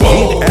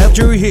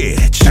after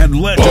hit, and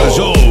Atlanta's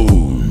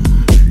own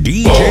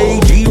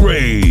DJ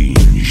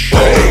D-Range.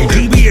 Hey,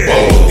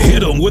 DBA,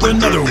 hit him with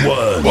another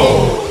one.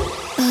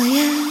 Oh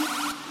yeah.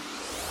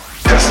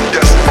 Yes,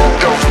 yes,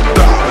 don't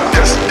stop.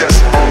 Yes,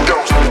 yes,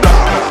 don't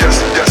stop. Yes,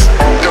 yes,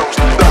 don't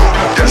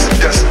stop. Yes,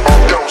 yes,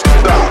 don't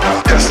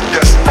stop. Yes,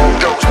 yes,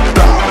 don't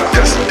stop.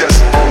 Yes,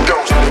 yes,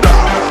 don't stop.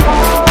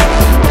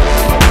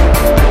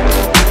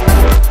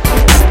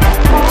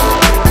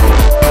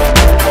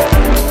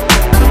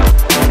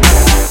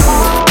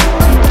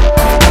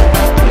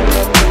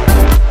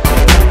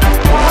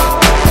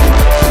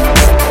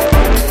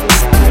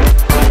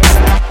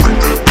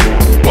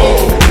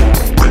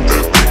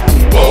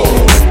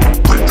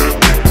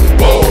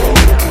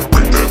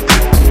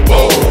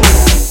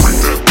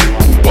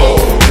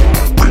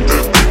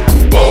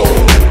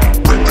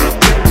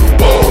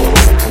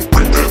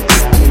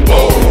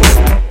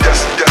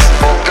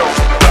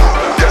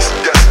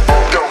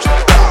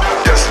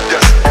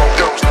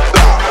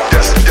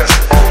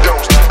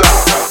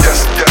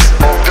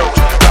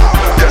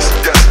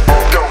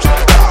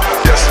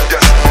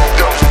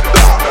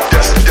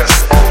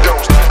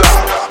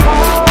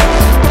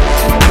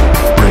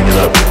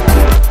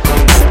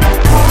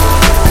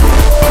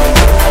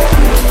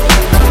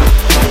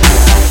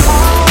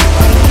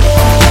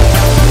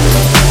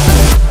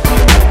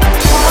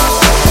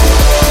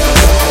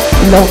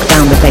 Lock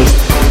down the bass.